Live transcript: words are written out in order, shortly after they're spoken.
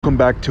Welcome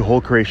back to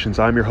Whole Creations.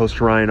 I'm your host,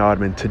 Ryan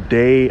Odman.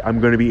 Today,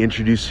 I'm going to be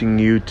introducing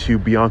you to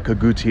Bianca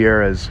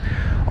Gutierrez,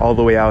 all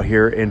the way out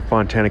here in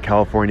Fontana,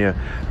 California.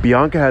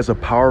 Bianca has a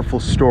powerful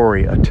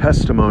story, a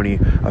testimony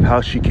of how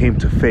she came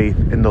to faith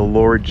in the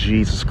Lord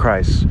Jesus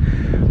Christ.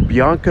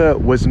 Bianca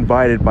was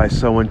invited by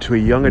someone to a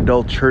young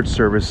adult church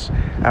service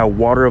at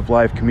Water of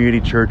Life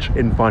Community Church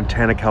in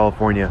Fontana,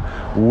 California.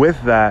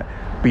 With that,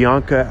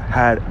 Bianca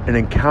had an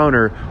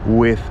encounter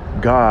with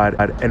God,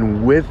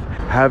 and with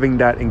having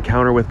that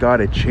encounter with God,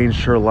 it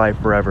changed her life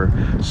forever.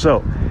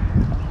 So,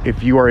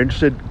 if you are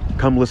interested,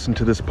 come listen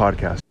to this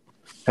podcast.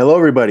 Hello,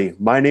 everybody.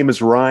 My name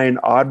is Ryan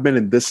Odman,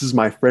 and this is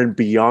my friend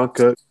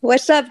Bianca.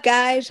 What's up,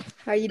 guys?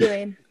 How are you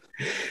doing?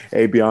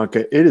 Hey,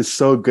 Bianca. It is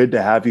so good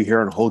to have you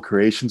here on Whole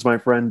Creations, my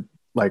friend.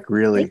 Like,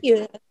 really. Thank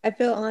you. I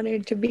feel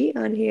honored to be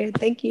on here.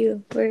 Thank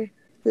you for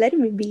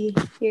letting me be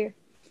here.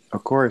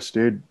 Of course,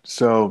 dude.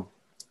 So,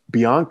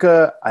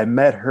 Bianca, I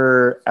met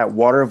her at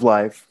Water of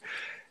Life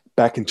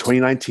back in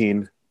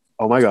 2019.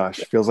 Oh my gosh,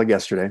 feels like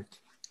yesterday.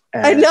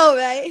 I know,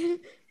 right?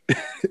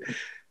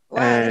 Wow,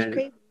 that's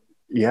crazy.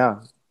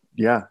 Yeah,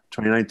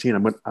 2019.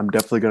 I'm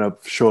definitely gonna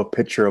show a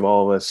picture of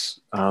all of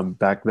us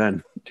back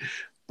then.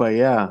 But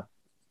yeah,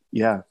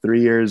 3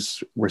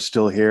 years we're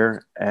still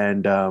here,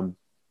 and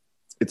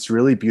it's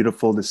really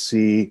beautiful to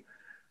see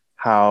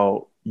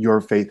how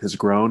your faith has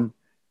grown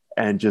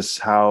and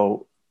just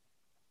how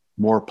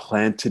more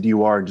planted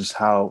you are, and just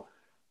how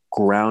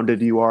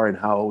grounded you are, and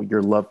how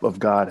your love of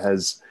God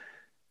has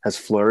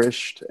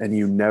flourished, and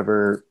you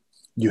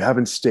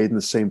haven't stayed in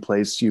the same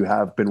place. You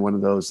have been one of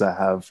those that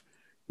have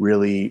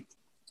really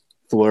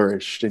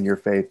flourished in your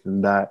faith,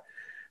 and that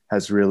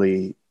has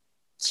really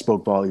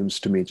spoke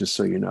volumes to me, just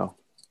so you know.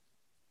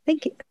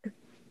 Thank you.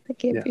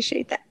 Yeah.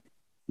 Appreciate that.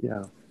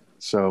 Yeah.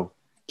 So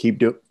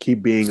keep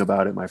being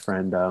about it, my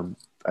friend.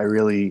 I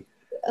really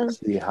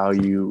see how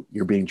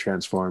you're being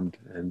transformed,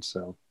 and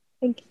so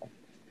thank you.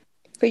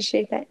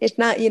 Appreciate that. It's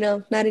not,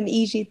 not an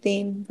easy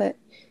thing, but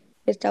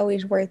it's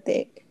always worth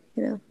it,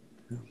 Yeah.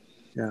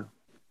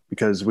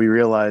 Because we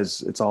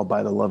realize it's all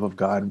by the love of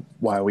God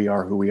why we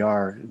are who we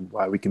are and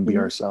why we can be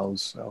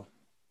ourselves. So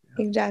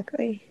yeah.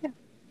 Exactly. Yeah.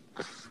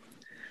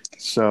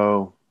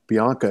 So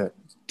Bianca,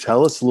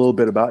 tell us a little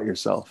bit about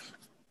yourself.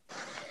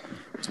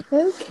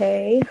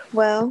 Okay.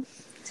 Well,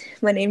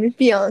 my name is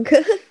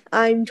Bianca.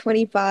 I'm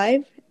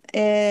 25,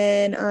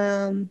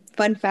 and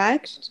fun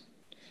fact,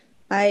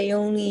 I can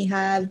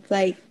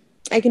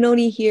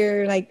only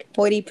hear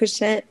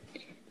 40%.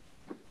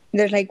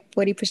 There's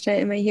 40%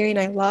 in my hearing.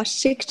 I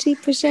lost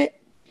 60%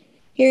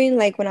 hearing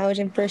when I was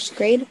in first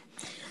grade.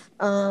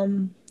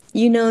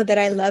 You know that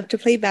I love to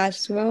play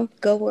basketball.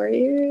 Go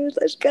Warriors,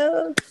 let's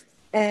go.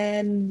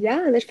 And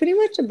yeah, that's pretty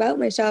much about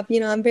myself.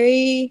 I'm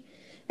very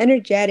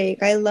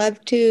energetic. I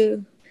love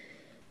to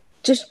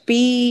just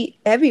be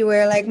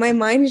everywhere. My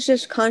mind is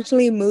just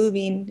constantly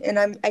moving,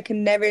 and I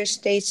can never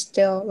stay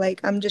still.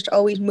 I'm just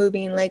always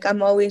moving.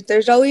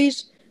 There's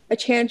always a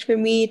chance for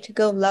me to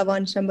go love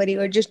on somebody,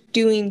 or just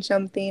doing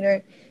something,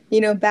 or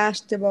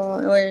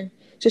basketball, or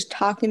just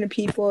talking to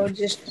people,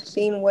 just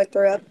seeing what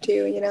they're up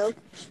to.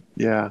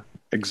 Yeah,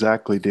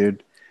 exactly,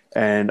 dude.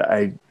 And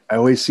I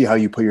always see how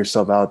you put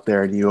yourself out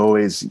there, and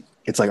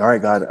it's like, all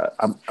right, God,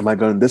 am I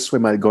going this way?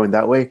 Am I going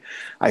that way?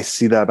 I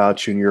see that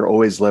about you, and you're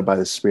always led by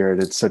the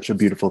Spirit. It's such a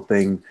beautiful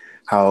thing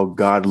how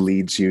God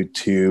leads you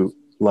to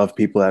love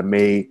people that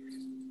may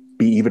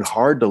be even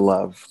hard to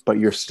love, but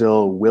you're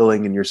still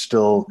willing, and you're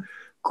still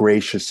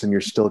gracious, and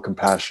you're still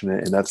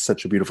compassionate. And that's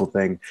such a beautiful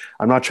thing.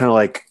 I'm not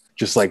trying to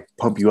just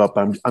pump you up.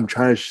 I'm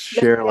trying to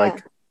share,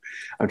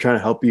 I'm trying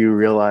to help you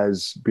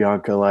realize,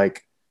 Bianca,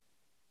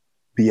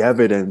 the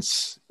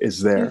evidence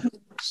is there.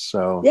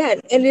 So yeah,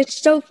 and it's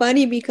so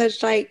funny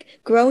because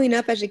growing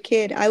up as a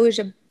kid, I was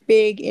a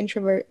big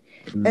introvert,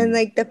 and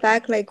the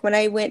fact when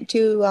I went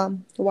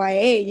to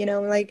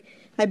YA,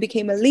 I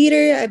became a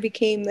leader. I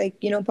became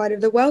part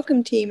of the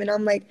welcome team, and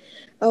I'm like,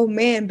 oh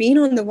man, being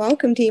on the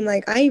welcome team,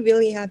 I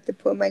really have to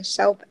put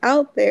myself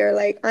out there.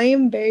 I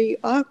am very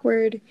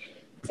awkward,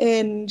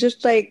 and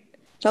just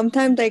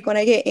sometimes when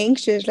I get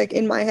anxious,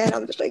 in my head,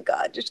 I'm just like,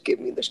 God, just give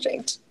me the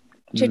strength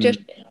to just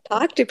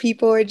talk to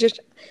people, or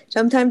just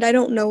sometimes I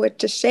don't know what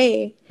to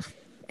say.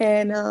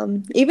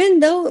 And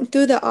even though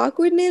through the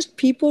awkwardness,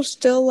 people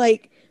still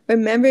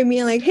remember me,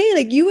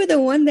 hey, you were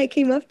the one that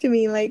came up to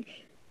me,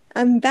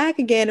 I'm back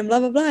again, and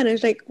blah blah blah. And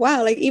it's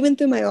wow, even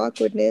through my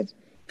awkwardness,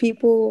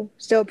 people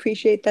still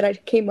appreciate that I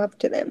came up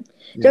to them.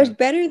 yeah. So it's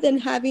better than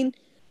having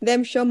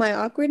them show my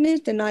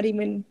awkwardness than not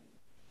even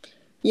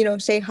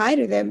say hi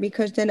to them,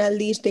 because then at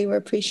least they were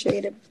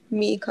appreciative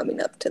me coming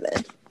up to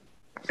them.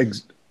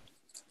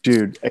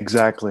 Dude,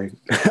 exactly.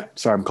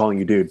 Sorry, I'm calling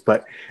you dude,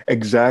 but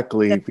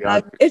exactly.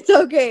 It's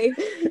okay.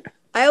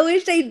 I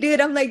always say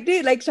dude. I'm like,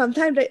 dude.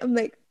 Sometimes I'm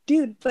like,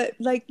 dude, but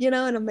and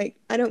I'm like,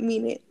 I don't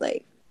mean it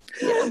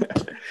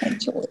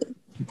actually.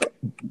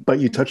 But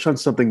you touched on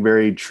something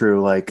very true.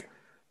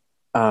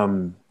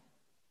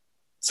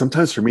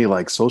 Sometimes for me,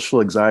 social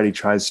anxiety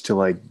tries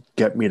to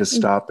get me to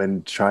stop,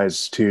 and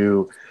tries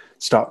to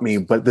stop me.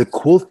 But the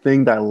cool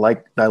thing that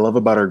I love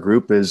about our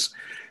group is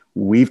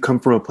we've come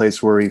from a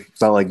place where we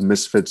felt like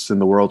misfits in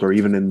the world or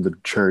even in the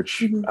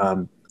church,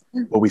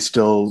 Mm-hmm. but we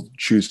still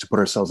choose to put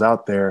ourselves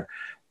out there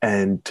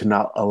and to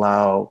not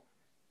allow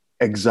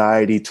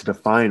anxiety to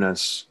define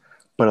us,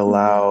 but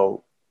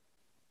allow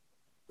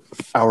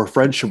our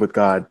friendship with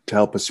God to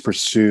help us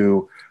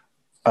pursue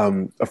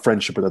a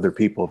friendship with other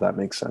people, if that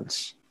makes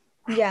sense.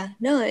 Yeah,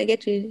 no, I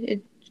get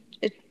you.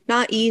 It's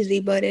not easy,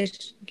 but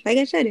it's like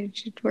I said,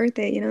 it's just worth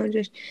it.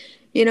 Just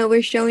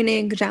we're showing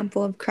an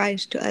example of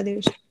Christ to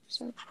others.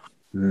 So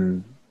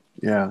Mm,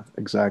 yeah,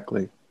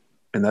 exactly.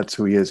 And that's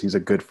who he is. He's a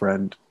good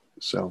friend.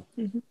 So,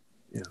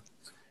 yeah.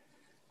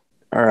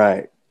 All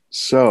right.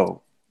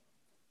 So,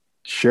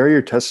 share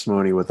your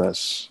testimony with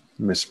us,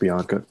 Miss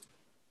Bianca.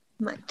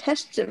 my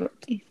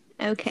testimony.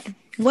 Okay.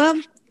 Well,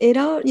 it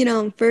all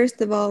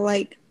first of all,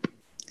 like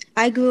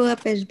I grew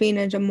up as being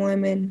as a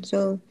Mormon,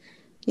 so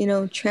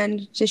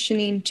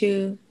transitioning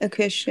to a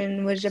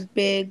Christian was a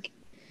big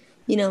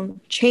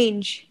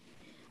change.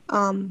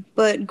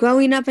 But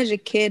growing up as a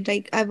kid,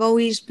 like I've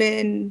always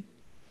been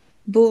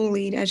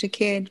bullied as a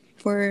kid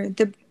for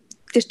the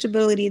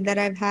disability that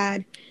I've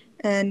had.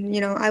 And,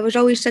 I was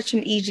always such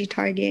an easy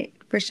target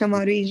for some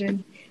odd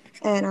reason.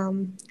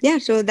 And yeah,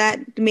 so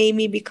that made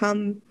me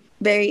become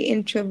very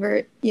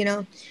introvert,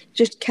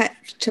 just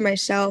kept to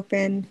myself.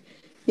 And,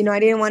 I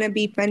didn't want to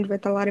be friends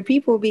with a lot of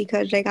people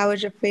because like I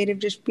was afraid of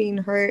just being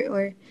hurt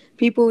or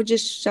people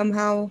just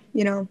somehow,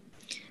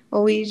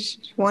 always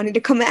wanted to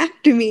come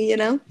after me.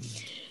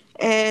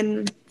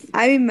 And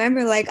I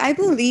remember, like, I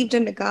believed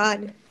in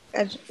God,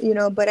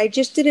 but I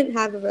just didn't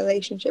have a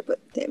relationship with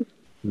Him.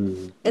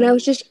 Mm, And I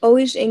was just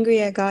always angry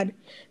at God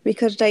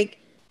because, like,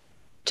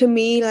 to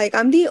me, like,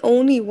 I'm the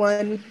only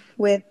one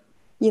with,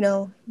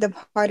 the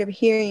part of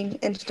hearing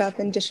and stuff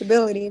and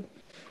disability.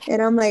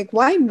 And I'm like,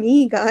 why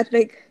me, God?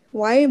 Like,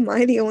 why am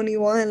I the only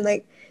one?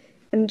 Like,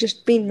 and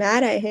just being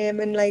mad at Him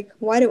and, like,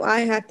 why do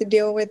I have to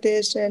deal with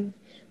this? And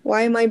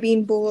why am I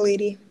being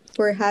bullied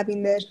for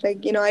having this? Like,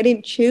 I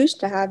didn't choose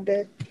to have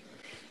this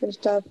and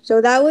stuff.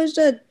 So that was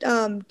a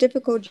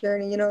difficult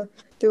journey,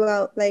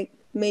 throughout like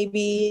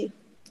maybe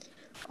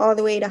all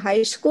the way to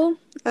high school.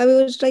 I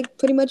was like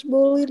pretty much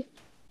bullied.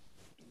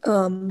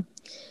 Um,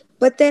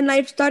 but then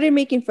I started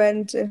making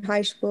friends in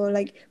high school,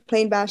 like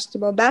playing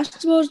basketball.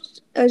 Basketball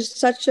is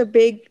such a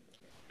big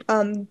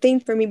thing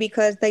for me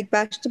because like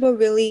basketball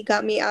really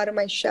got me out of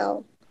my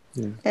shell.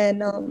 yeah,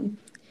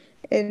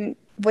 And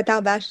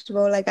without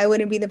basketball, like I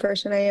wouldn't be the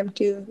person I am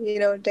too.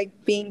 Like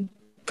being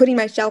putting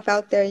myself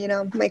out there.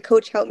 My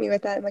coach helped me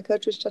with that. My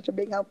coach was such a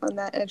big help on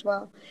that as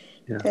well.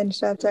 yeah. And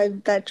so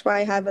that's why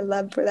I have a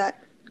love for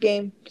that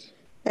game.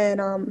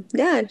 And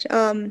yeah,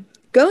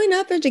 growing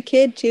up as a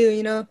kid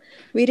too,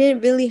 we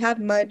didn't really have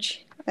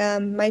much.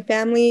 My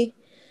family,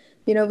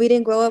 we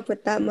didn't grow up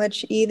with that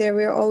much either.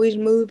 We were always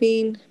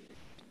moving.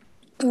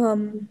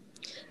 Um,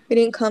 we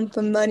didn't come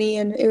from money,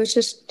 and it was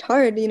just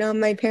hard.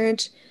 My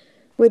parents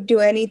would do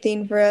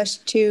anything for us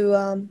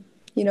to,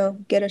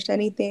 get us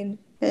anything.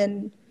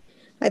 And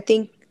I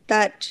think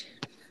that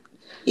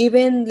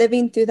even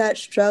living through that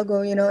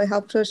struggle, it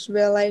helps us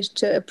realize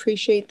to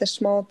appreciate the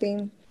small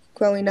things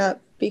growing up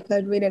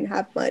because we didn't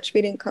have much.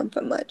 We didn't come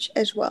from much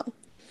as well.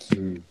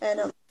 Mm,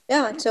 And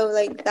yeah, so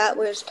like that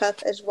was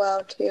tough as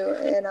well too.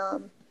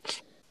 And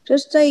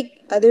just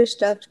like other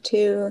stuff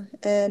too.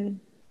 And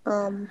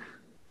um,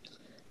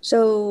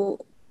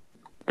 so,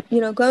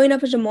 growing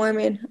up as a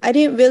Mormon, I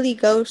didn't really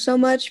go so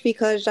much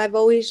because I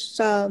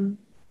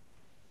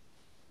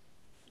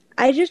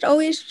just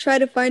always try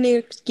to find an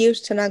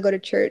excuse to not go to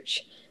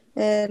church.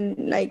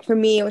 And like for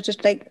me, it was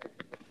just like,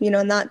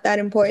 not that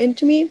important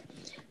to me.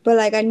 But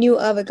like I knew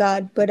of a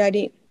God, but I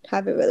didn't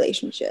have a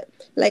relationship.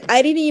 Like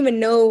I didn't even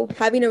know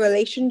having a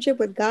relationship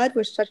with God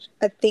was such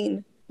a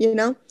thing.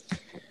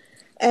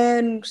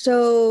 And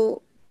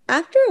so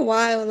after a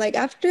while, like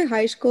after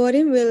high school, I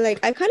didn't really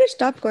I kind of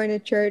stopped going to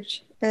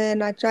church.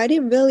 And I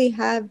didn't really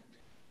have,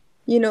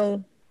 you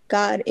know,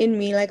 God in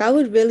me. Like I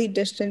was really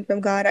distant from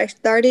God. I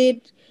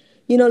started,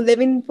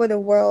 living for the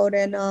world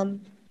and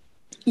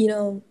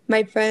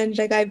my friends,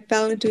 like I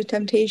fell into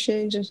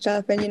temptations and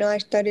stuff and I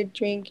started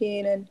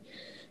drinking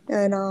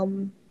and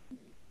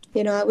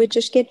I would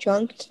just get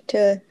drunk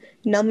to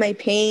numb my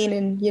pain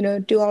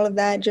and do all of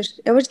that. Just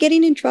I was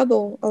getting in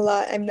trouble a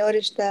lot. I've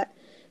noticed that.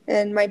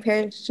 And my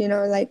parents,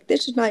 like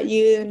this is not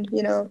you and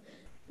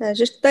I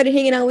just started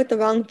hanging out with the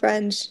wrong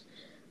friends.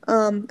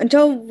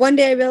 Until one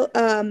day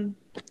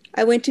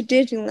I went to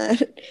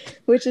Disneyland,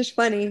 which is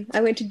funny.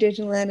 I went to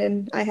Disneyland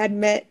and I had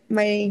met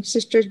my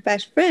sister's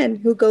best friend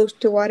who goes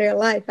to Water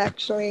Life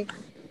actually.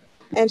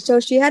 And so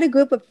she had a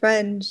group of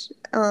friends.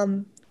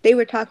 They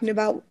were talking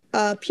about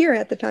Pure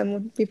at the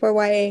time before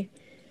YA.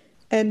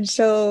 And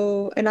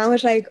I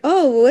was like,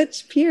 oh,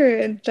 what's Pure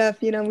and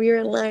stuff? We were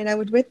in line. I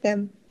was with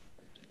them.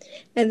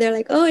 And they're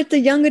like, oh, it's a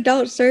young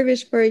adult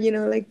service for,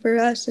 like for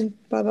us and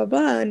blah, blah,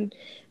 blah. And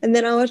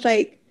then I was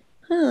like,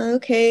 huh,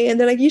 okay. And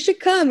they're like, you should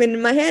come. And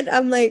in my head,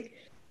 I'm like,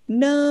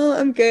 no,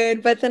 I'm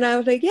good. But then I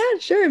was like, yeah,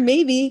 sure,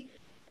 maybe.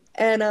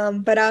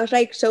 And but I was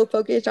like so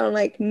focused on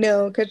like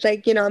no, because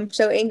like I'm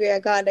so angry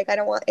at God, like I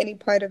don't want any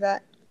part of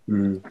that.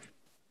 Mm.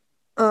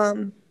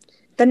 Um,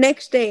 the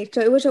next day,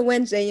 so it was a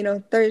Wednesday,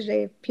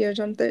 Thursday appears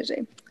on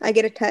Thursday. I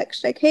get a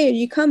text like, "Hey, are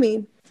you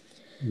coming?"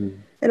 Mm.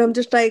 And I'm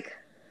just like,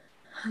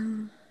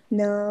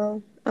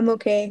 "No, I'm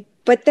okay."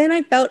 But then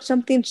I felt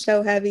something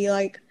so heavy,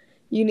 like,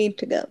 "You need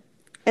to go,"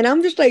 and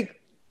I'm just like,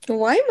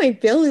 "Why am I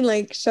feeling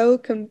like so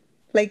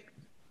like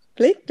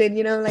conflicted,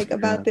 like Yeah.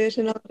 about this?"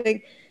 And I was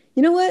like,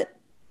 "You know what?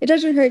 It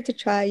doesn't hurt to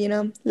try,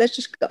 Let's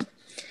just go."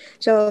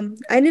 So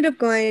I ended up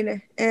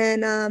going,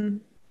 and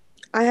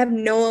I have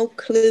no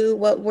clue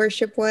what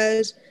worship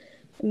was,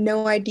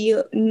 no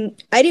idea.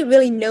 I didn't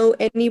really know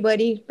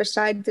anybody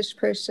beside this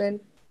person,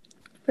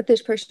 but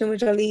this person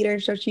was a leader,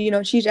 so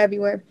she's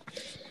everywhere.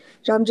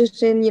 So I'm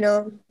just an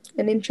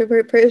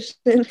introvert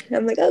person.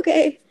 I'm like,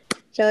 okay,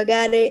 so I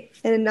got it,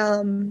 and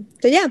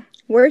so yeah,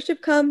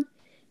 worship come.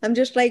 I'm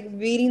just like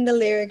reading the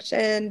lyrics,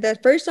 and the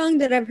first song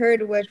that I've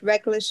heard was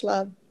 "Reckless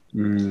Love."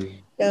 Mm.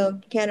 So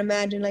can't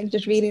imagine like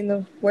just reading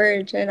the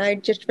words, and I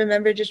just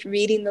remember just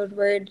reading those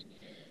words,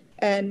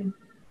 and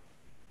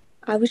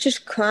I was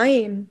just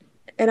crying.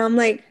 And I'm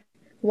like,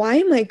 why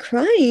am I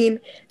crying?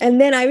 And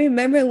then I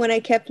remember when I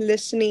kept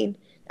listening,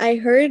 I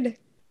heard,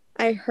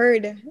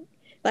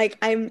 like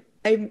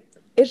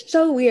it's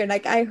so weird.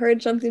 Like I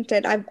heard something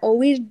said, "I've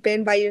always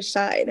been by your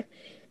side."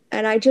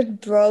 And I just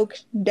broke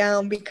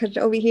down because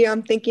over here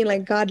I'm thinking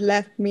like God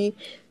left me.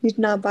 He's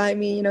not by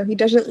me, he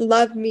doesn't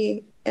love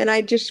me. And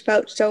I just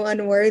felt so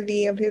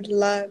unworthy of his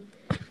love.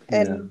 Yeah.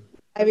 And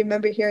I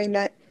remember hearing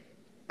that,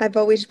 "I've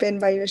always been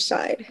by your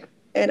side."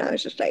 And I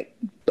was just like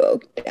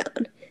broke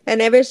down.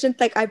 And ever since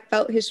like I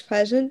felt his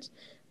presence,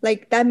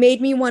 like that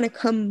made me want to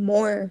come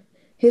more.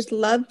 His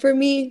love for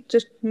me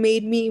just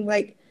made me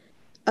like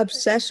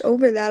obsess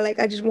over that. Like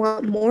I just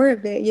want more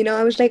of it.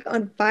 I was like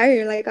on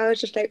fire. Like I was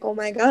just like, oh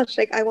my gosh,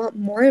 like I want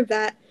more of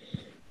that.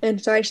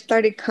 And so I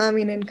started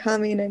coming and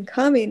coming and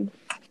coming.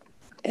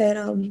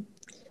 And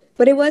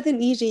but it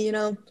wasn't easy,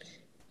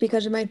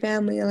 because of my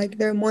family. Like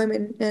they're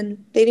Mormon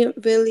and they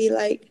didn't really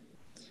like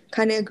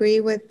kind of agree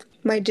with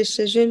my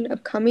decision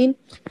of coming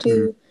Mm.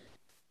 to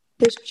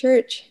this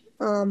church.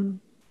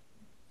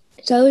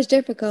 So it was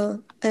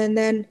difficult. And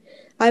then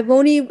I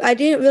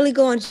didn't really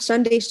go on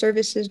Sunday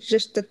services,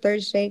 just the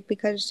Thursday,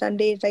 because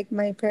Sundays, like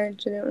my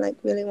parents didn't like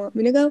really want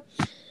me to go.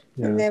 And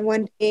Yeah. then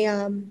one day,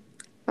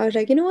 I was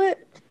like, you know what?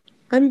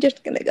 I'm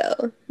just gonna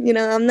go.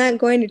 I'm not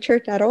going to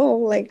church at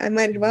all. Like I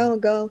might as well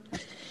go.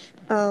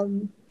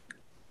 Um,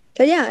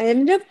 so yeah, I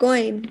ended up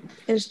going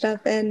and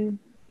stuff, and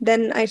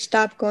then I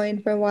stopped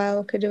going for a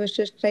while because it was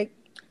just like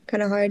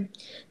kind of hard.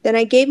 Then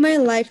I gave my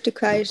life to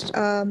Christ.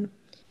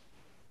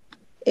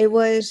 It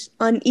was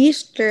on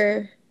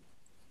Easter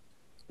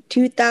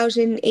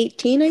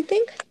 2018, I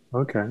think.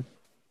 Okay.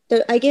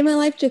 So I gave my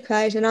life to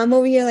Christ, and I'm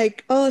over here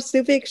like, oh,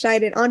 super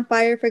excited, on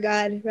fire for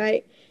God,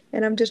 right?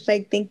 And I'm just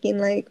like thinking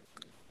like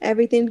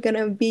everything's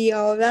gonna be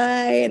all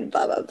right and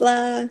blah blah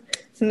blah.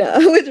 No, I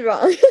was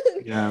wrong.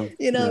 Yeah.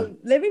 Yeah.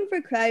 Living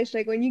for Christ,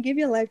 like when you give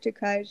your life to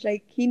Christ,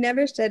 like He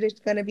never said it's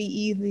gonna be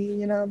easy.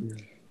 Yeah.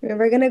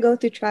 We're gonna go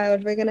through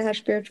trials. We're gonna have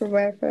spiritual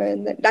warfare,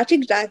 and that's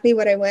exactly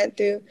what I went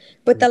through.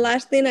 But the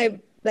last thing I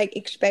like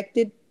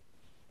expected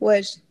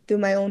was through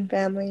my own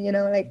family.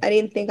 Like I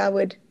didn't think I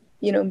would,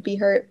 be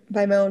hurt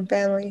by my own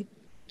family.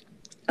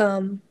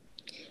 Um,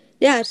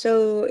 yeah,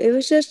 so it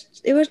was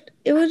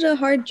a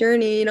hard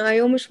journey. I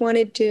almost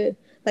wanted to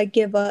like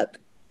give up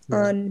Yeah.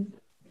 on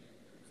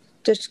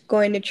just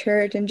going to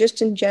church and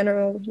just in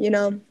general.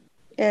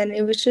 And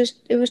it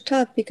was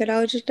tough because I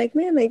was just like,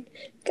 man, like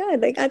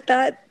God, like I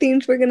thought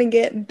things were gonna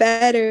get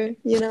better.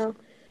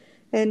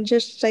 And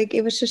just like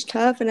it was just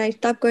tough, and I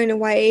stopped going to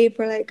YA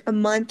for like a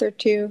month or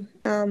two.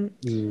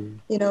 Mm.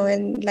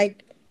 And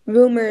like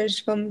rumors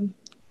from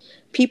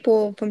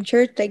people from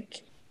church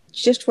like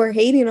just were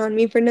hating on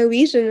me for no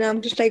reason, and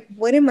I'm just like,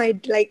 what am I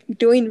like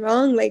doing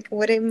wrong? Like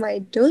what am I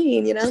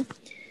doing? I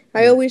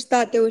Yeah. always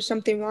thought there was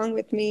something wrong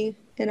with me,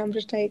 and I'm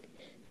just like,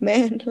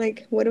 man,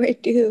 like what do I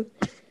do?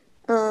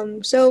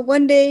 So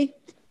one day,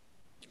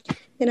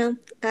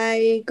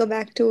 I go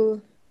back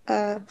to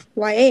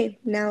YA.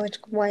 Now it's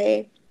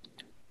YA.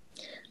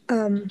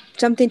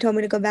 Something told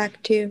me to go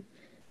back to,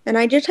 and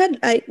I just had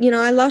I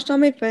lost all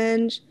my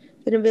friends.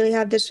 Didn't really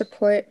have the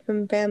support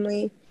from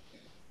family,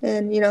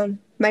 and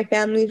my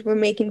families were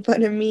making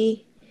fun of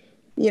me.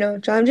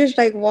 So I'm just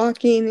like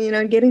walking,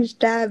 getting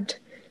stabbed,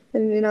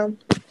 and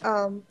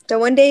so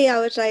one day I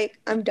was like,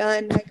 I'm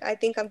done. Like I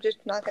think I'm just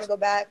not gonna go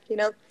back.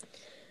 I'm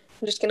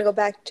just gonna go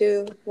back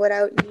to what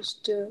I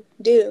used to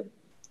do.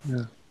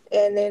 Yeah.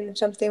 And then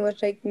something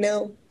was like,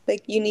 no,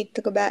 like you need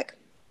to go back.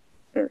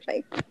 And I was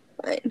like,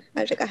 fine.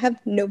 I was like, I have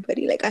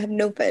nobody, like I have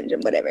no friends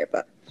and whatever.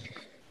 But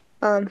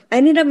I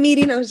ended up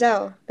meeting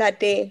Ozell that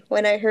day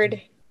when I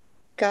heard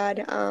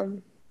God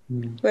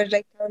Mm. was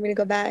like telling me to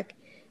go back.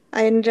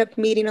 I ended up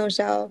meeting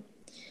Ozell.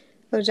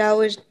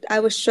 I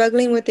was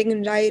struggling with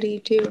anxiety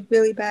too,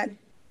 really bad.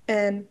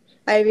 And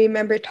I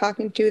remember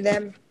talking to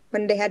them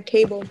when they had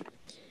table,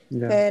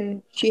 Yeah.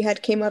 and she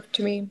had came up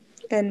to me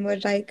and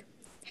was like,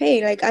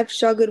 hey, like I've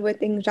struggled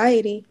with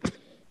anxiety.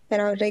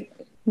 And I was like,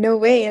 no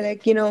way.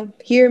 Like,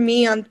 hear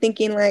me. I'm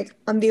thinking like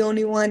I'm the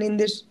only one in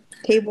this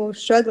table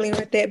struggling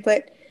with it.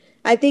 But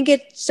I think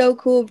it's so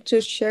cool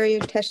to share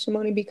your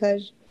testimony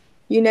because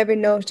you never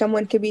know.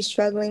 Someone could be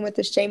struggling with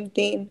the same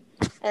thing.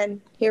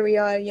 And here we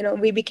are,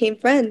 we became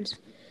friends.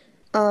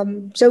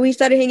 So we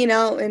started hanging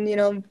out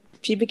and,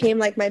 she became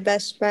like my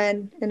best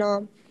friend and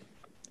all.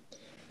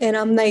 And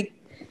I'm like,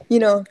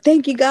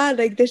 thank you, God.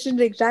 Like, this is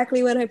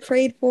exactly what I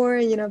prayed for,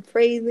 and,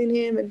 praising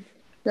Him and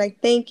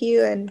like, thank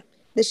you. And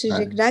this is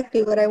Right.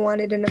 exactly what I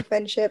wanted in a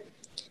friendship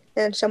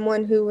and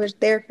someone who was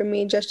there for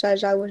me just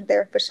as I was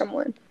there for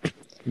someone.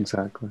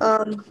 Exactly.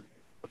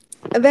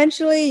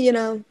 Eventually,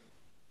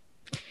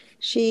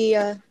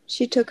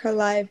 she took her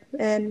life,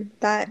 and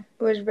that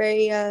was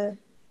very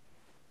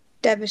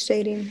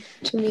devastating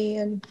to me.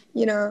 And,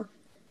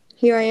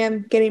 here I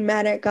am getting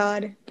mad at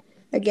God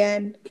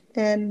again.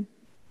 And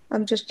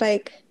I'm just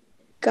like,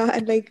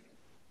 God, like,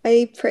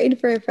 I prayed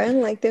for a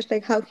friend like this.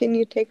 Like, how can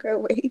you take her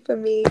away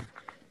from me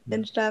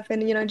and stuff?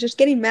 And, just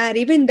getting mad,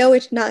 even though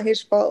it's not his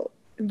fault.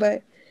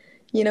 But,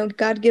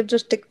 God gives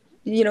us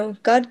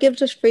God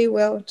gives us free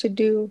will to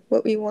do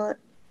what we want.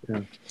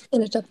 Yeah.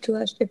 And it's up to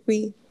us if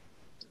we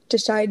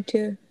decide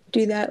to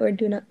do that or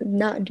do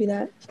not do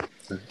that.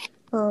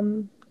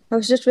 Right. I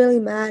was just really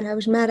mad. I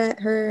was mad at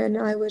her and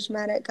I was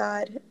mad at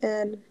God.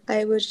 And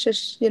I was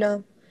just,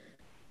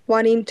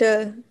 wanting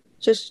to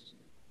just,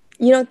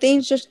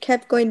 things just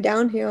kept going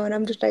downhill. And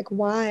I'm just like,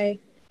 why?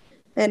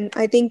 And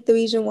I think the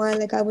reason why,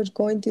 like, I was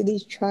going through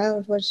these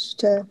trials was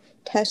to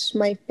test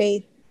my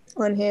faith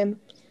on Him.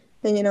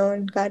 And,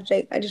 and God's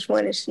like, I just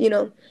want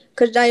to,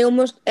 because I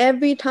almost,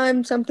 every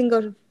time something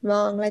goes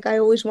wrong, like, I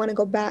always want to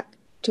go back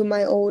to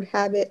my old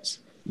habits.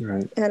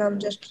 Right. And I'm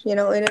just, and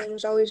it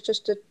was always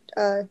just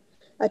a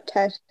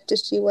test to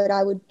see what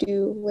I would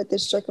do with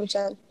this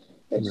circumstance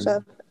and Right.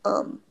 stuff.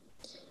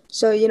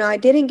 So, I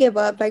didn't give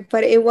up, like,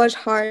 but it was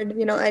hard,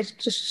 I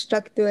just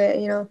stuck through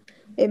it,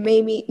 it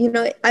made me,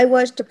 I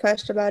was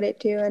depressed about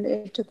it too, and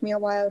it took me a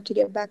while to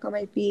get back on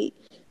my feet,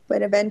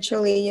 but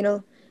eventually,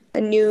 I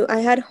knew I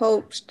had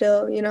hope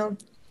still,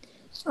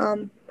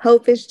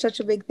 hope is such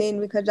a big thing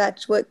because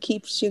that's what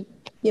keeps you,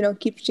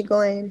 keeps you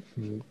going,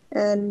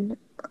 and,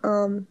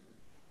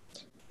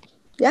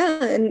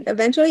 yeah, and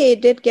eventually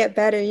it did get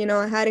better,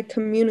 I had a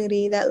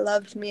community that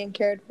loved me and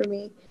cared for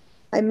me.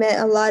 I met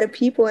a lot of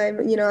people,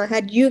 and I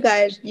had you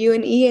guys, you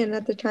and Ian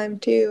at the time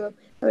too.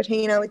 I was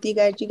hanging out with you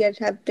guys. You guys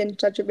have been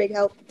such a big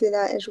help through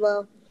that as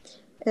well.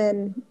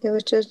 And it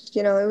was just,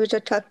 it was a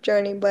tough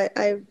journey, but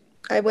I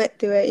went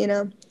through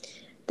it.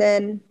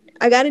 Then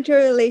I got into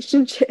a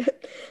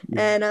relationship,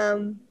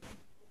 and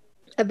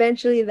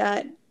eventually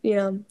that,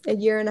 a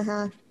year and a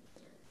half,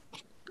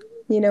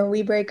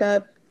 we break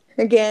up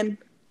again.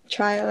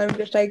 Trial. I'm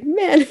just like,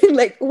 man,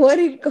 like, what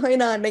is going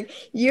on? Like,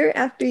 year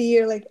after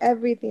year, like,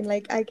 everything.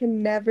 Like, I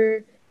can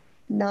never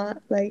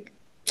not, like,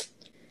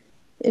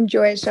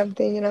 enjoy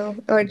something,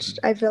 or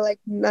I feel like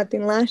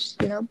nothing lasts,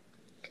 and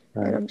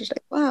Right. I'm just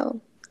like, wow.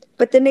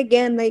 But then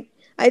again, like,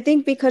 I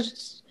think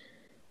because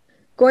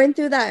going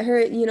through that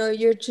hurt,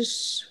 you're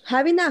just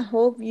having that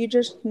hope, you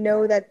just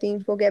know that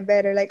things will get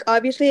better. Like,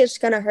 obviously it's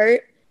gonna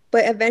hurt,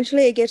 but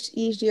eventually it gets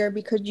easier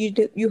because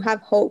you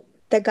have hope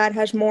that God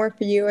has more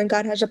for you and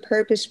God has a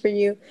purpose for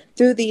you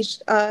through these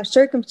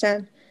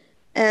circumstances.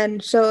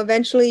 And so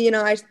eventually,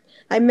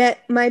 I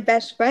met my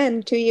best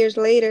friend 2 years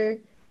later.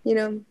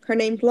 Her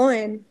name's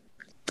Lauren,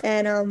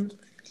 and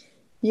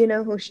you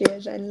know who she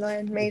is, and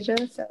Lauren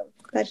Mesa. So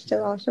that's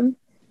still awesome.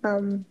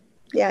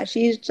 Yeah,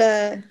 she's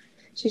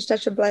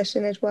such a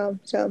blessing as well.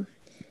 So,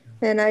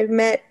 and I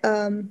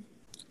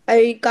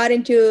got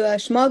into a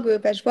small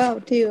group as well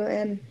too,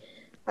 and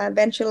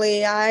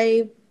eventually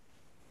I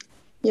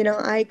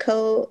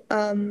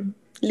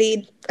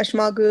lead a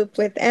small group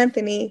with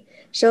Anthony.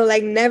 So,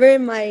 like, never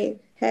in my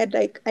head,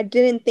 like, I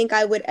didn't think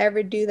I would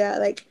ever do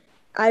that. Like,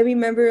 I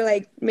remember,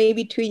 like,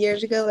 maybe 2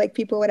 years ago, like,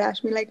 people would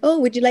ask me, like, oh,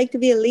 would you like to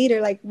be a leader?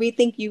 Like, we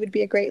think you would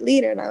be a great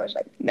leader. And I was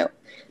like, no.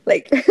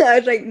 Like, I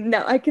was like,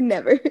 no, I can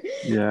never.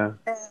 Yeah.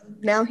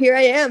 And now here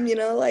I am,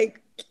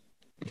 like,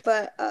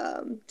 but,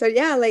 so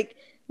yeah, like,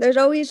 there's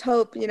always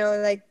hope,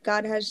 like,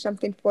 God has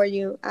something for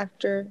you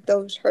after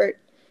those hurt.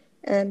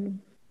 And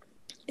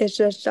it's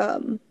just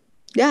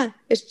yeah,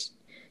 it's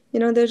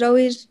there's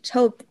always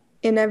hope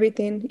in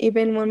everything,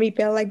 even when we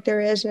feel like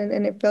there isn't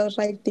and it feels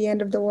like the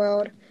end of the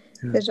world.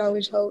 Yeah. There's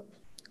always hope,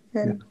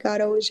 Yeah. and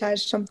God always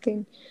has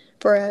something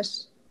for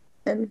us.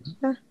 And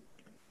yeah.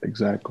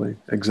 Exactly.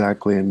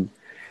 Exactly. And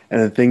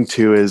the thing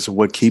too is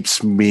what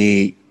keeps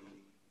me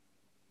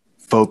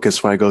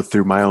focused when I go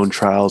through my own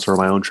trials or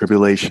my own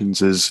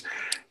tribulations is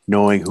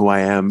knowing who I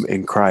am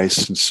in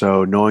Christ. And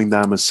so knowing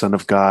that I'm a son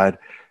of God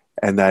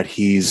and that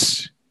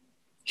He's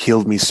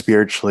healed me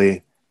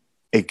spiritually,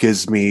 it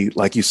gives me,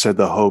 like you said,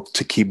 the hope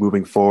to keep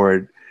moving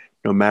forward.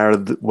 No matter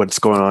what's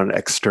going on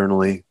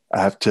externally,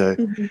 I have to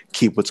Mm-hmm.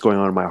 keep what's going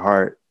on in my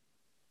heart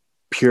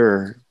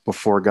pure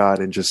before God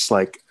and just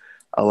like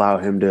allow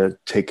Him to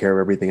take care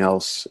of everything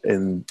else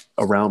in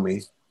around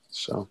me.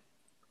 So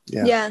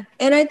Yeah. Yeah.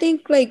 And I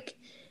think like,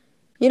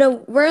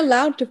 we're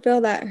allowed to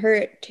feel that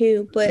hurt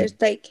too, but Mm,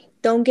 it's like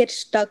don't get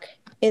stuck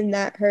in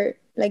that hurt.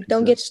 Like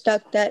don't exactly. get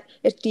stuck that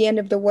it's the end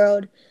of the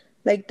world.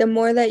 Like the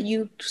more that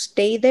you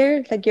stay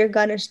there, like you're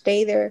gonna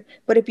stay there.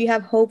 But if you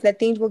have hope that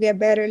things will get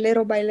better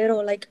little by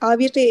little, like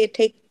obviously it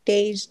takes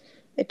days,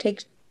 it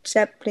takes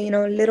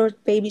little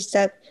baby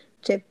step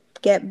to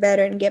get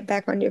better and get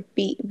back on your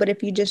feet. But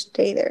if you just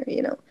stay there,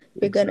 you're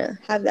Exactly. gonna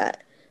have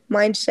that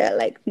mindset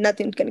like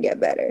nothing's gonna get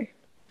better.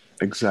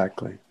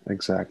 Exactly.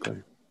 Exactly.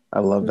 I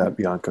love Hmm. that,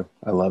 Bianca.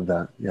 I love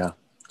that. Yeah.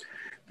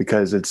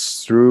 Because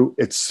it's through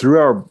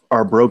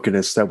our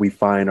brokenness that we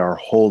find our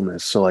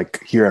wholeness. So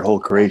like here at Whole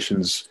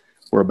Creations,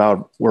 we're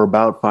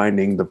about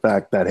finding the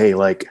fact that hey,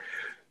 like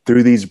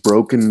through these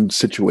broken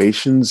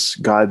situations,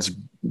 God's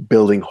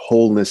building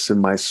wholeness in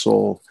my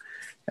soul,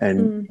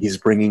 and Mm. He's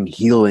bringing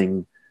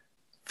healing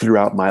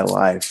throughout my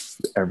life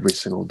every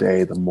single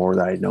day. The more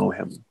that I know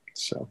Him,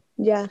 so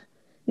Yeah.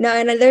 No,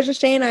 and there's a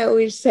saying I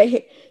always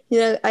say,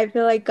 I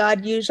feel like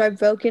God used our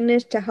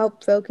brokenness to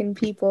help broken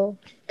people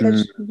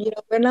mm, because,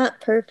 we're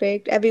not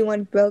perfect.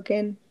 Everyone's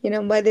broken,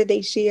 whether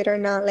they see it or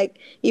not. Like,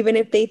 even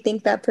if they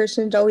think that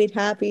person's always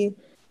happy,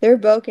 they're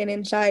broken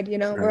inside, we're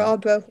right. all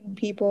broken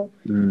people.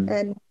 mm,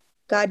 And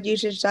God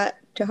uses that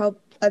to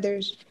help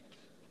others.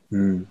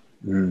 mm,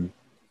 mm.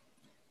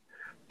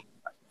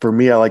 For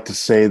me, I like to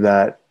say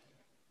that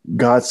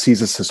God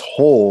sees us as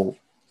whole,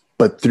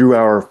 but through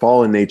our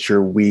fallen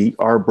nature, we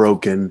are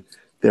broken.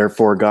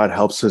 Therefore, God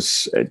helps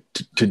us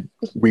to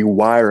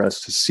rewire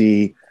us to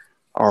see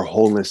our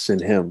wholeness in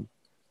Him.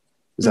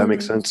 Does that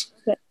make Mm. sense?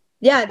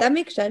 Yeah, that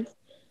makes sense.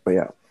 But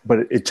yeah, but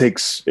it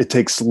takes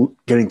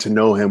getting to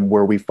know Him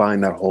where we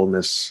find that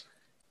wholeness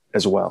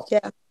as well.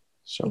 Yeah,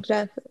 So,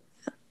 exactly.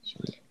 so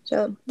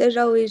So there's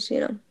always,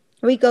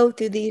 we go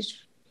through these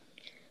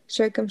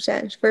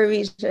circumstance for a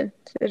reason.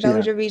 There's yeah,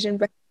 always a reason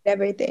behind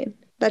everything.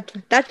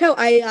 That's how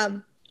I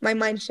my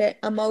mindset.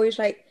 I'm always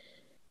like,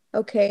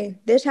 okay,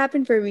 this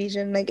happened for a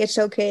reason. Like it's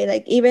okay.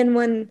 Like even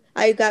when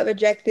I got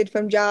rejected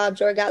from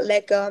jobs or got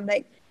let go, I'm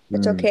like,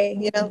 it's mm,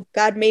 okay.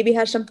 God maybe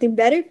has something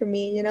better for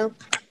me.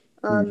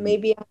 mm,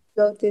 Maybe I have to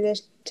go through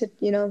this to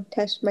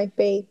test my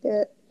faith.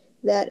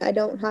 That I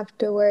don't have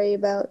to worry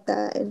about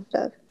that and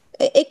stuff.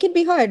 It can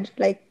be hard.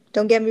 Like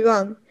don't get me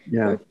wrong.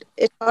 yeah.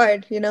 It's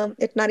hard.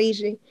 It's not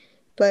easy,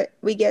 but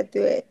we get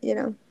through it.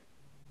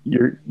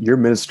 You're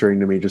ministering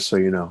to me, just so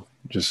you know.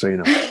 Just so you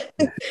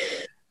know.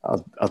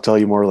 I'll tell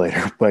you more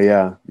later. But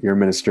yeah, you're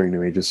ministering to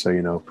me, just so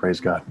you know. Praise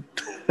God.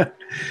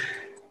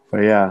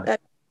 But yeah, That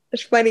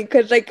it's funny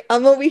because like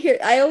I'm over here.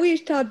 I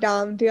always tell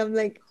Dom too. I'm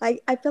like I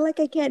feel like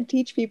I can't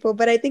teach people,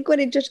 but I think when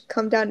it just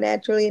comes out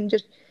naturally and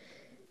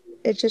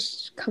it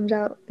just comes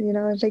out.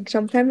 It's like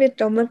sometimes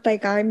it's almost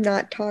like I'm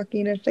not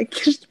talking. It's like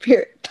the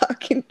spirit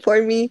talking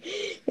for me,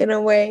 in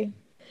a way.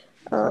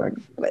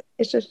 exactly. But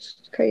it's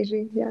just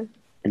crazy. Yeah,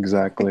 I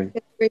Exactly.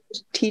 can't really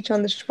just teach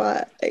on the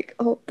spot. Like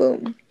oh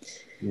boom.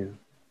 Yeah.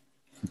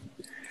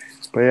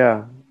 But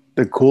yeah,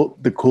 the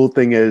cool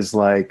thing is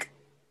like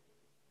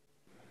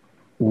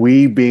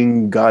we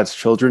being God's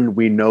children,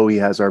 we know He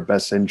has our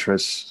best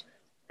interests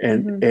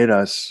Hmm. in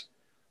us.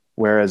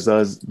 Whereas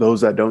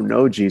those that don't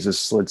know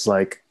Jesus, it's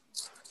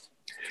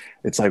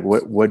like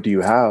what do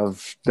you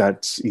have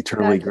that's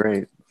eternally Exactly.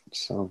 great?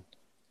 So,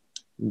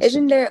 so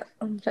Isn't there?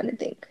 I'm trying to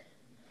think.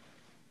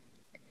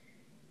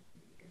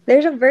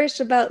 There's a verse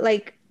about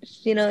like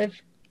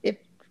if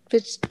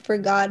it's for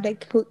God,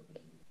 like who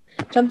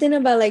something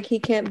about like he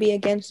can't be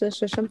against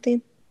us or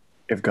something.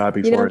 if God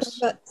be You know for what I'm talking us,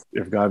 about?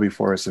 if God be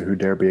for us, then who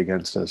dare be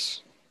against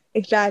us?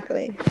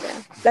 Exactly.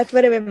 Yeah. That's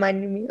what it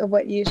reminded me of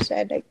what you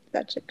said. Like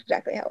that's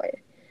exactly how I,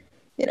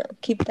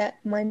 keep that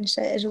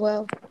mindset as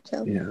well.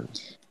 So Yeah,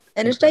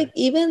 and it's exactly. like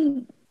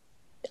even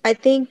I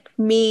think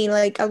me,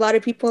 like a lot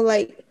of people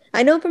like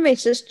I know for my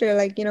sister,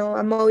 like,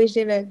 I'm always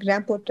an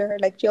example to her.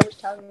 Like she always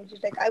tells me,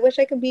 she's like, I wish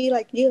I could be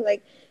like you.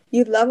 Like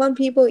you love on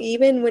people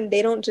even when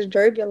they don't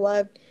deserve your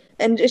love.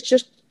 And it's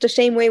just the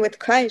same way with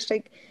Christ.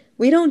 Like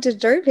we don't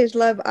deserve his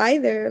love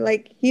either.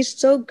 Like he's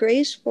so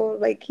graceful.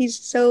 Like he's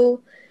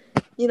so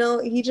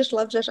he just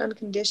loves us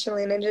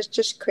unconditionally, and it's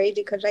just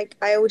crazy because like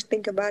I always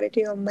think about it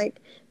too. I'm like,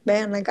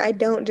 man, like I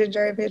don't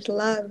deserve his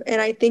love,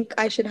 and I think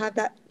I should have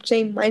that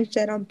same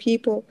mindset on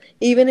people.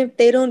 Even if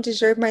they don't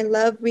deserve my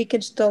love, we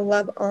can still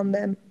love on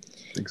them,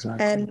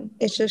 Exactly. and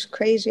it's just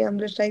crazy. I'm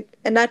just like,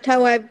 and that's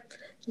how I've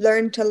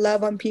learned to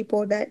love on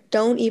people that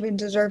don't even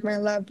deserve my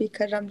love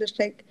because I'm just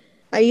like,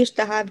 I used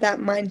to have that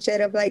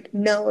mindset of like,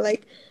 no,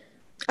 like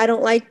I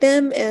don't like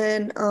them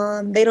and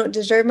they don't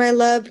deserve my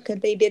love because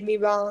they did me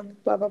wrong,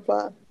 blah blah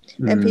blah.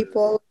 And Mm,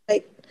 people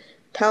like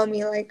tell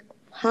me like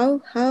how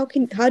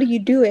do you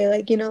do it?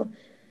 Like,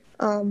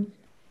 um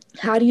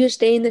how do you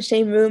stay in the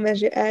same room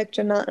as your ex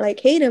and not like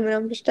hate him? And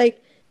I'm just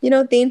like,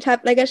 things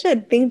happen like I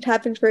said, things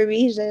happen for a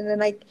reason and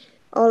like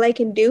all I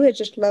can do is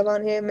just love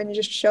on him and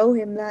just show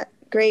him that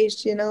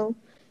grace,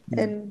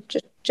 yeah, and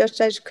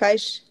just as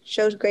Christ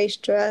shows grace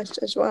to us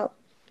as well.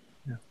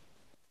 yeah,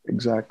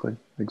 exactly.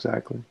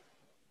 Exactly.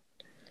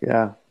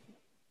 Yeah.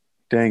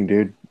 Dang,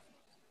 dude.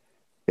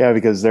 Yeah,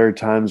 because there are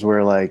times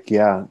where like,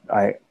 yeah,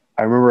 I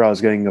remember I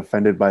was getting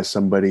offended by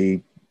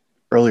somebody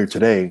earlier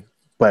today,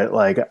 but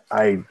like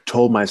I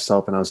told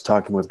myself and I was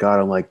talking with God,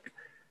 I'm like,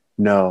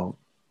 no,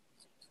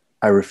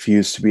 I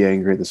refuse to be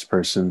angry at this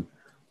person.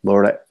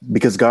 Lord,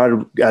 because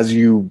God, as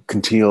you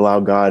continue to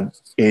allow God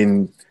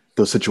in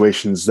those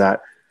situations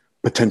that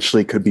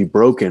potentially could be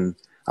broken,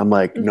 I'm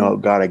like, Hmm. no,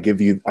 God, I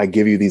give you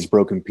these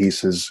broken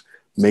pieces,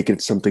 make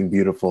it something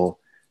beautiful.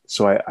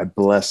 So I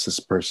bless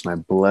this person, I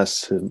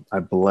bless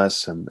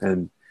him,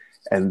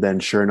 and then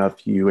sure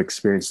enough, you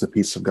experience the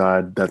peace of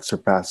God that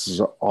surpasses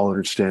all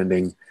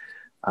understanding,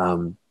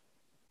 um,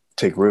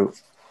 take root.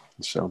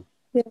 So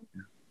Yeah,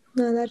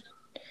 no,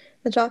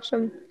 that's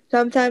awesome.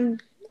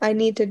 Sometimes I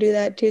need to do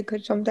that too,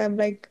 because sometimes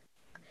like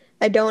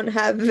I don't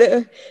have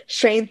the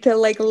strength to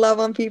like love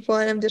on people,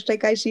 and I'm just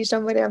like I see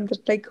somebody, I'm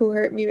just like who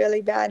hurt me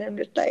really bad, I'm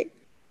just like,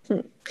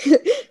 hmm.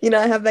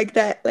 I have like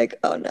that like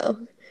oh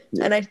no,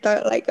 yeah, and I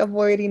start like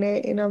avoiding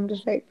it, and I'm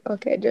just like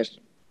okay, just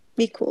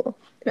be cool,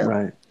 you know.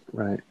 right,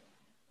 right.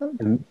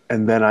 Um,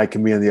 And then I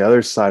can be on the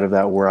other side of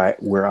that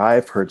where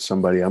I've hurt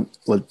somebody.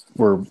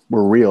 We're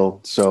real.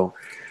 So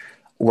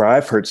where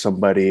I've hurt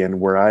somebody and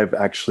where I've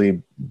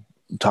actually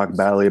talked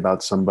badly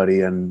about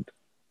somebody, and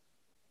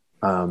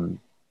um,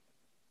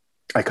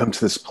 I come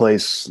to this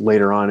place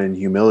later on in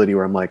humility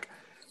where I'm like,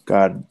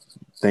 God,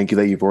 thank you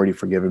that you've already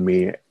forgiven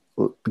me.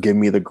 Give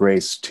me the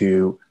grace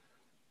to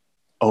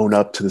own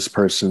up to this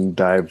person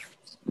that I've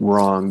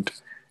wronged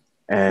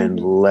and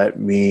mhm, let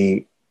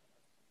me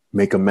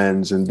make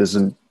amends. And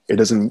it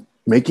doesn't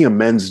making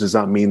amends does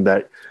not mean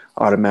that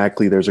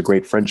automatically there's a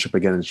great friendship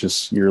again. It's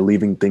just you're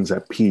leaving things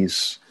at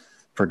peace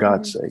for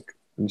God's mhm. sake.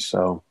 And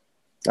so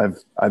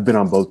I've been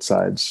on both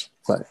sides,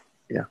 but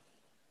yeah.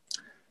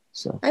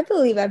 So I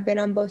believe I've been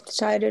on both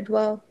sides as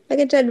well. Like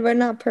I said, we're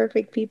not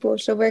perfect people,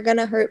 so we're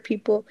gonna hurt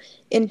people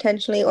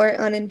intentionally or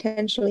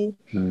unintentionally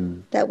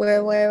mm, that we're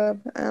aware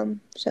of.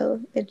 So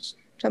it's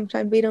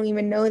sometimes we don't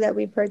even know that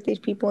we've hurt these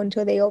people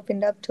until they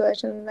opened up to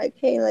us and like,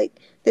 hey, like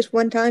this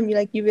one time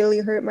you really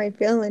hurt my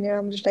feeling, and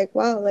I'm just like,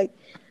 wow, like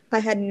I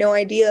had no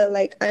idea.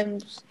 Like I'm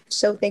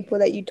so thankful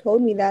that you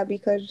told me that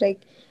because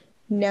like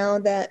now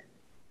that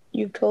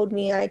you've told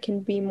me, I can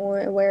be more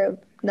aware of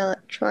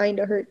not trying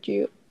to hurt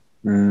you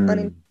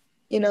mm,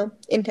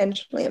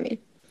 intentionally. I mean,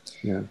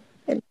 yeah,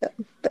 and so,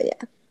 but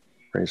yeah,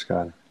 praise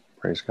God,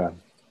 praise God.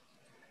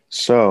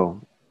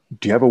 So,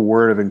 do you have a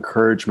word of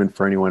encouragement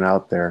for anyone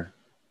out there?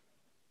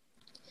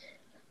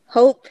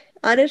 hope.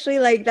 Honestly,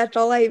 like that's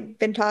all I've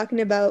been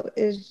talking about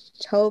is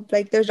hope.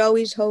 Like there's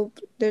always hope.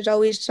 There's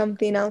always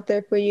something out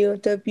there for you.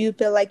 If you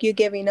feel like you're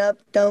giving up,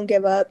 don't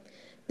give up.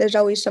 There's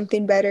always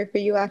something better for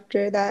you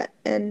after that.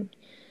 And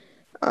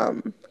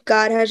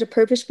God has a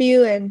purpose for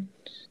you, and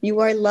you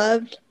are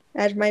loved.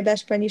 As my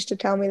best friend used to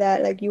tell me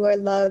that, like you are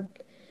loved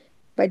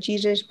by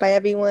Jesus, by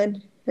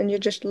everyone, and you're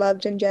just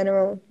loved in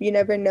general. You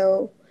never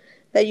know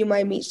that you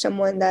might meet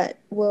someone that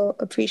will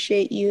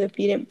appreciate you if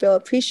you didn't feel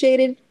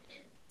appreciated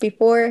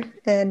before.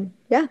 And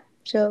yeah,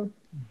 so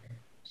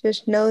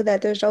just know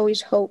that there's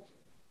always hope.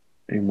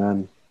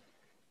 Amen.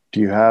 Do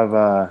you have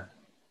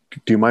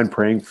do you mind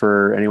praying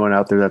for anyone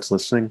out there that's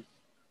listening?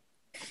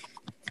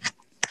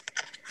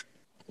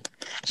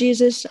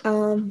 Jesus,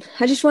 I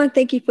just want to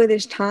thank you for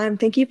this time.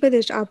 Thank you for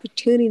this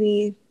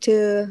opportunity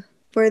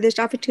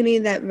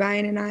that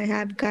Ryan and I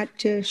have got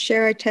to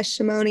share our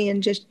testimony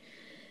and just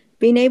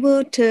being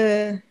able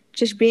to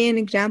just be an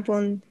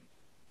example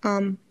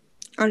um,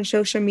 on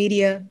social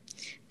media.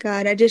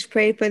 God, I just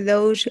pray for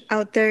those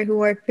out there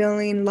who are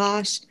feeling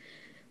lost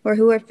or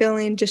who are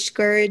feeling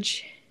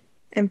discouraged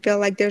and feel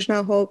like there's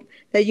no hope,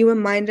 that you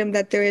remind them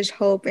that there is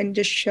hope and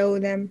just show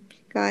them.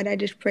 God, I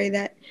just pray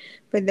that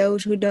for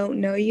those who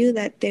don't know you,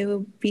 that they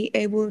will be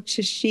able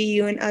to see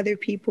you in other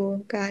people,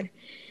 God.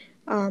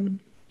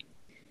 Um,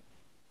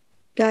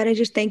 God, I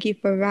just thank you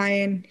for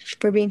Ryan,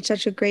 for being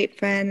such a great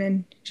friend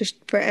and just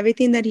for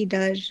everything that he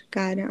does,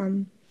 God.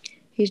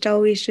 He's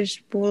always just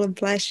full of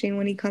blessing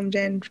when he comes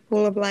in,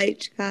 full of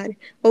light, God.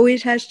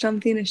 Always has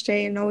something to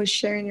say and always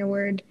sharing your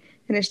word.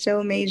 And it's so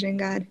amazing,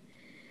 God.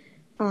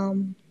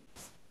 Um,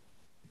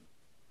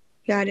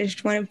 God, I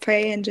just want to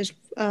pray and just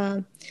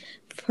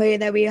pray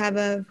that we have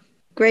a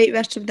great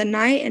rest of the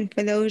night. And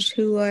for those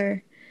who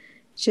are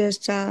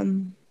just are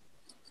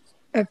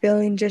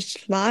feeling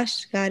just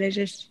lost, God, I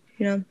just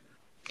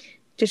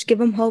just give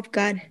them hope,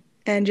 God,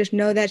 and just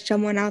know that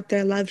someone out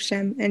there loves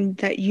them and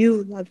that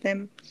you love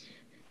them.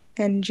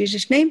 In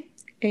Jesus' name,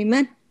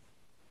 Amen.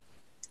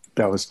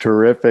 That was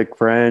terrific,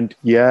 friend.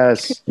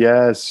 Yes,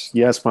 yes,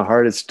 yes. My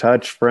heart is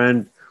touched,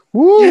 friend.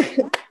 Woo!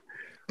 Okay,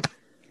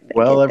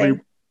 Well,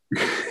 thanks.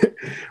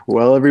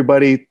 well,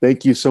 everybody,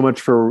 thank you so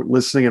much for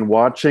listening and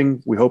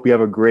watching. We hope you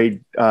have a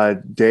great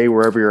day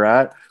wherever you're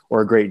at,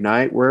 or a great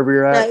night wherever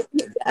you're at.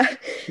 Yeah,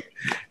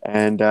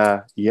 And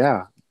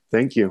yeah,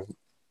 thank you.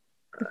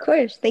 of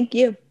course. Thank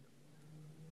you.